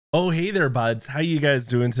Oh, hey there, buds. How you guys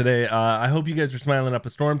doing today? I hope you guys are smiling up a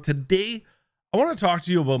storm. Today, I want to talk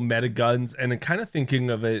to you about meta guns and kind of thinking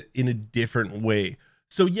of it in a different way.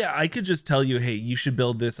 So yeah, I could just tell you, hey, you should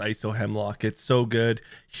build this ISO hemlock. It's so good.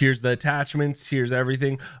 Here's the attachments. Here's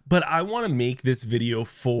everything. But I want to make this video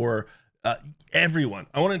for everyone.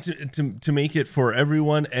 I wanted to make it for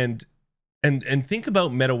everyone and think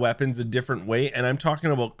about meta weapons a different way. And I'm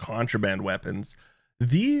talking about contraband weapons.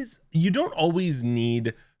 These, you don't always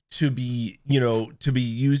need to be, to be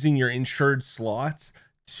using your insured slots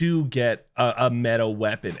to get a meta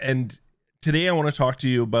weapon. And today I want to talk to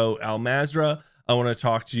you about Mzarah. I want to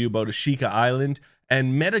talk to you about Ashika Island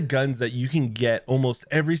and meta guns that you can get almost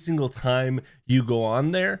every single time you go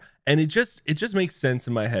on there. And it just makes sense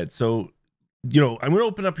in my head. So, I'm going to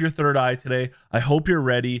open up your third eye today. I hope you're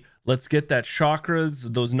ready. Let's get that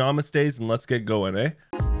chakras, those namastes, and let's get going, eh?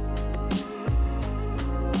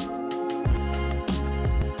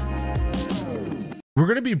 We're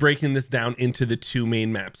going to be breaking this down into the two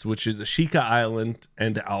main maps, which is Ashika Island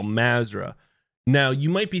and Mzarah. Now, you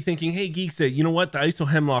might be thinking, hey, Geekseh, you know what? The ISO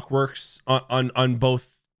hemlock works on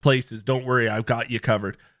both places. Don't worry, I've got you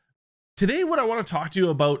covered. Today, what I want to talk to you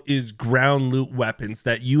about is ground loot weapons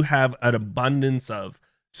that you have an abundance of.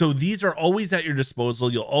 So these are always at your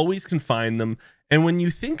disposal. You'll always can find them. And when you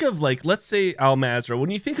think of, like, let's say Mzarah, when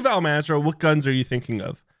you think of Mzarah, what guns are you thinking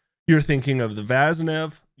of? You're thinking of the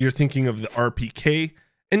Vaznev, you're thinking of the RPK,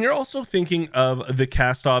 and you're also thinking of the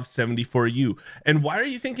Kastov 74U. And why are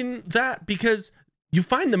you thinking that? Because you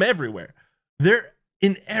find them everywhere. They're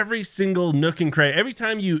in every single nook and cranny. Every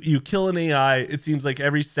time you kill an AI, it seems like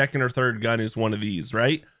every second or third gun is one of these,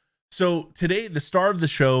 right? So today, the star of the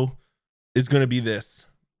show is going to be this,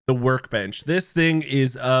 the workbench. This thing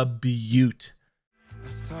is a beaut. I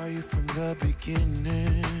saw you from the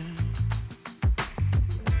beginning.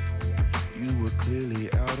 You were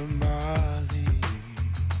clearly out of my league.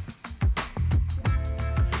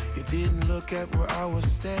 You didn't look at where I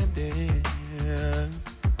was standing.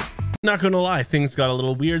 Not gonna lie, things got a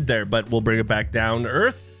little weird there, but we'll bring it back down to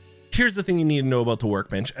earth. Here's the thing you need to know about the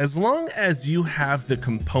workbench. As long as you have the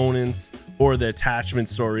components or the attachment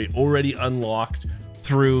story already unlocked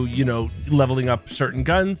through, leveling up certain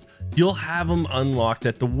guns, you'll have them unlocked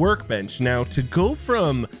at the workbench. Now, to go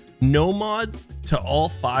from no mods to all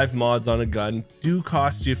 5 mods on a gun do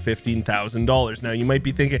cost you $15,000. Now you might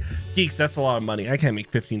be thinking, Geeks, that's a lot of money. I can't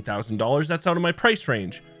make $15,000. That's out of my price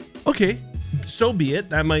range. Okay, so be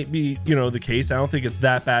it. That might be, the case. I don't think it's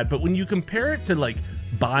that bad. But when you compare it to like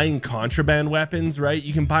buying contraband weapons, right?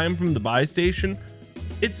 You can buy them from the buy station.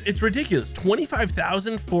 It's ridiculous.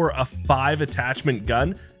 $25,000 for a 5 attachment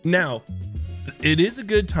gun. Now, it is a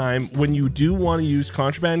good time when you do want to use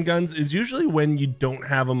contraband guns is usually when you don't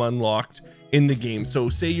have them unlocked in the game. So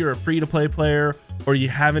say you're a free-to-play player or you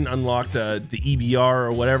haven't unlocked the EBR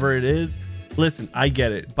or whatever it is. Listen, I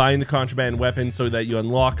get it. Buying the contraband weapon so that you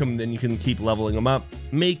unlock them, then you can keep leveling them up.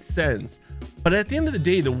 Makes sense. But at the end of the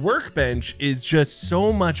day, the workbench is just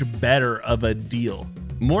so much better of a deal.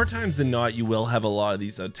 More times than not, you will have a lot of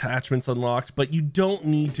these attachments unlocked, but you don't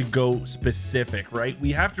need to go specific, right?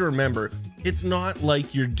 We have to remember, it's not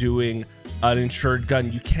like you're doing an insured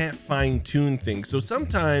gun. You can't fine tune things. So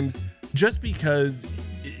sometimes just because,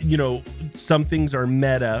 some things are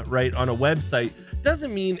meta, right, on a website,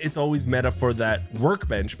 doesn't mean it's always meta for that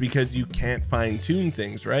workbench because you can't fine tune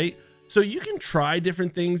things, right? So you can try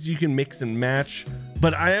different things, you can mix and match,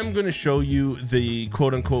 but I am going to show you the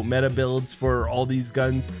quote unquote meta builds for all these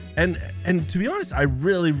guns. And to be honest, I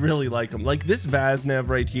really like them. Like this Vaznev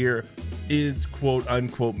right here is quote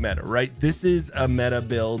unquote meta, right? This is a meta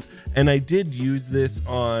build. And I did use this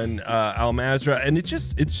on Mzarah, and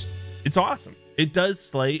it's awesome. It does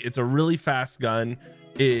slay. It's a really fast gun.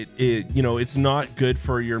 It's not good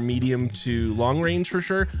for your medium to long range for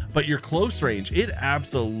sure, but your close range, it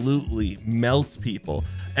absolutely melts people.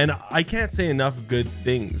 And I can't say enough good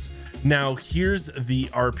things. Now, here's the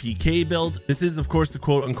RPK build. This is, of course, the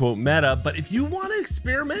quote unquote meta, but if you want to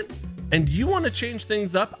experiment and you want to change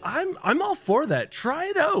things up, I'm all for that. Try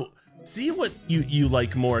it out. See what you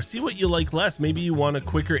like more. See what you like less. Maybe you want a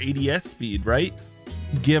quicker ADS speed, right?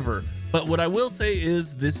 Giver. But what I will say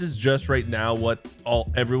is this is just right now what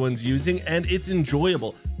everyone's using, and it's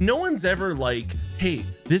enjoyable. No one's ever like, hey,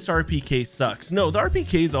 this RPK sucks. No, the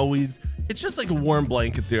RPK is always, it's just like a warm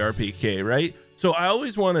blanket, the RPK, right? So I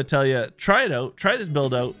always want to tell you, try it out, try this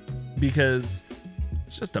build out, because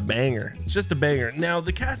it's just a banger. It's just a banger. Now,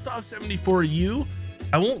 the Kastov 74U,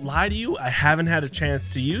 I won't lie to you, I haven't had a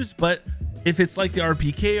chance to use, but if it's like the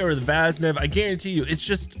RPK or the Vaznev, I guarantee you, it's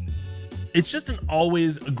just an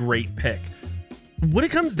always a great pick. What it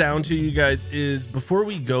comes down to, you guys, is before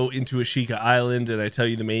we go into Ashika Island and I tell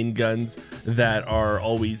you the main guns that are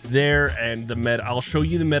always there and the meta, I'll show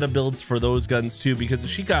you the meta builds for those guns too, because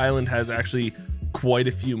Ashika Island has actually quite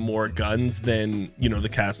a few more guns than, you know, the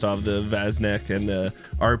Kastov, the Vaznek, and the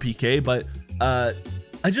RPK. But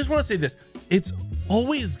I just want to say this: it's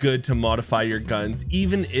always good to modify your guns,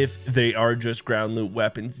 even if they are just ground loot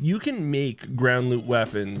weapons. You can make ground loot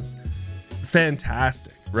weapons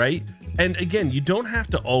fantastic, right? And again, you don't have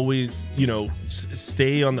to always, you know,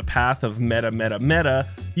 stay on the path of meta.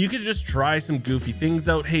 You could just try some goofy things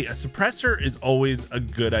out. Hey, a suppressor is always a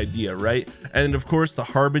good idea, right? And of course, the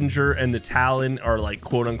Harbinger and the Talon are like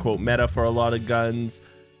quote unquote meta for a lot of guns.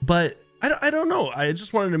 But I don't know. I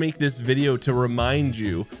just wanted to make this video to remind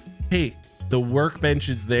you, hey, the workbench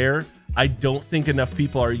is there. I don't think enough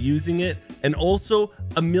people are using it. And also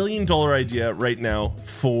 $1 million idea right now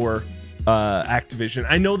for Activision.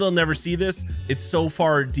 I know they'll never see this. It's so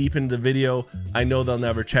far deep into the video. I know they'll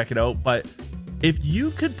never check it out, but if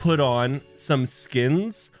you could put on some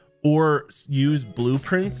skins or use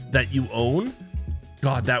blueprints that you own,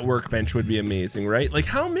 God, that workbench would be amazing, right? Like,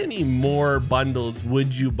 how many more bundles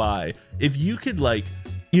would you buy if you could, like,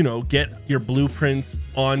 you know, get your blueprints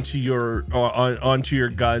onto your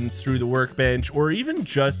guns through the workbench, or even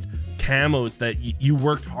just camos that you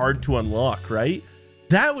worked hard to unlock, right?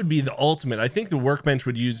 That would be the ultimate. I think the workbench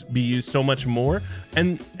would be used so much more.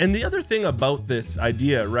 And the other thing about this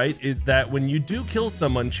idea, right, is that when you do kill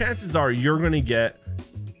someone, chances are you're going to get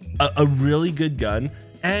a really good gun,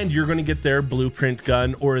 and you're going to get their blueprint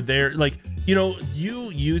gun, or their, like, you know,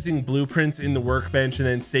 you using blueprints in the workbench, and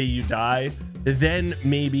then say you die, then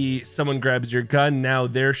maybe someone grabs your gun. Now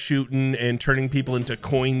they're shooting and turning people into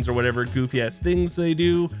coins or whatever goofy ass things they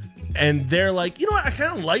do. And they're like, you know what, I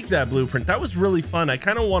kind of like that blueprint. That was really fun. I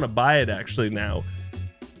kind of want to buy it actually now.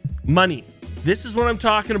 Money. This is what I'm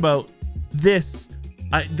talking about. This.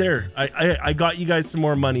 I got you guys some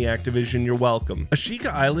more money, Activision. You're welcome.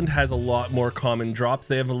 Ashika Island has a lot more common drops.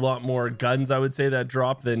 They have a lot more guns, I would say, that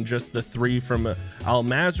drop than just the 3 from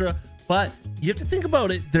Mzarah. But you have to think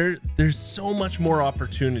about it. There's so much more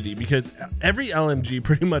opportunity because every LMG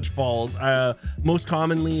pretty much falls. Most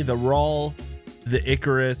commonly, the Rawl, the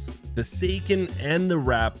Icarus, the Seiken, and the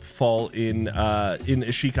Rap fall in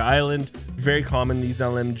Ashika Island. Very common, these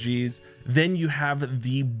LMGs. Then you have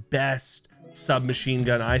the best submachine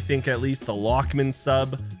gun, I think, at least the Lockman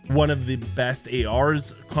sub, one of the best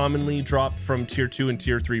ARs commonly dropped from tier 2 and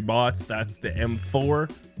tier 3 bots. That's the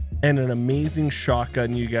M4, and an amazing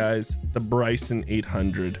shotgun, you guys, the Bryson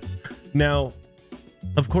 800. Now,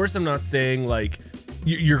 of course, I'm not saying like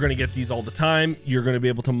you're going to get these all the time, you're going to be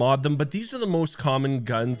able to mod them, but these are the most common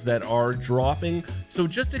guns that are dropping. So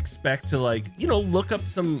just expect to, like, you know, look up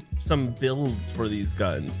some builds for these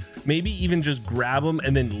guns, maybe even just grab them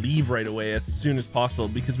and then leave right away as soon as possible,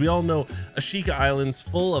 because we all know Ashika Island's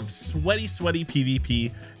full of sweaty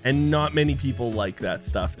PvP, and not many people like that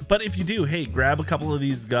stuff. But if you do, hey, grab a couple of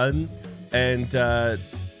these guns and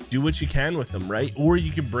do what you can with them, right? Or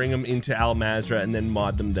you can bring them into Mzarah and then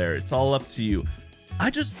mod them there. It's all up to you. I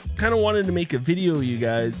just kind of wanted to make a video, you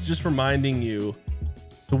guys, just reminding you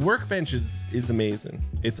the workbench is amazing.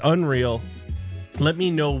 It's unreal. Let me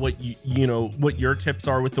know what you know what your tips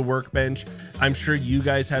are with the workbench. I'm sure you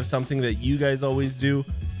guys have something that you guys always do.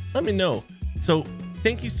 Let me know. So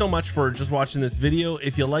thank you so much for just watching this video.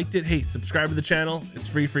 If you liked it, hey, subscribe to the channel. It's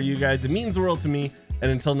free for you guys. It means the world to me. And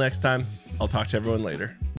until next time, I'll talk to everyone later.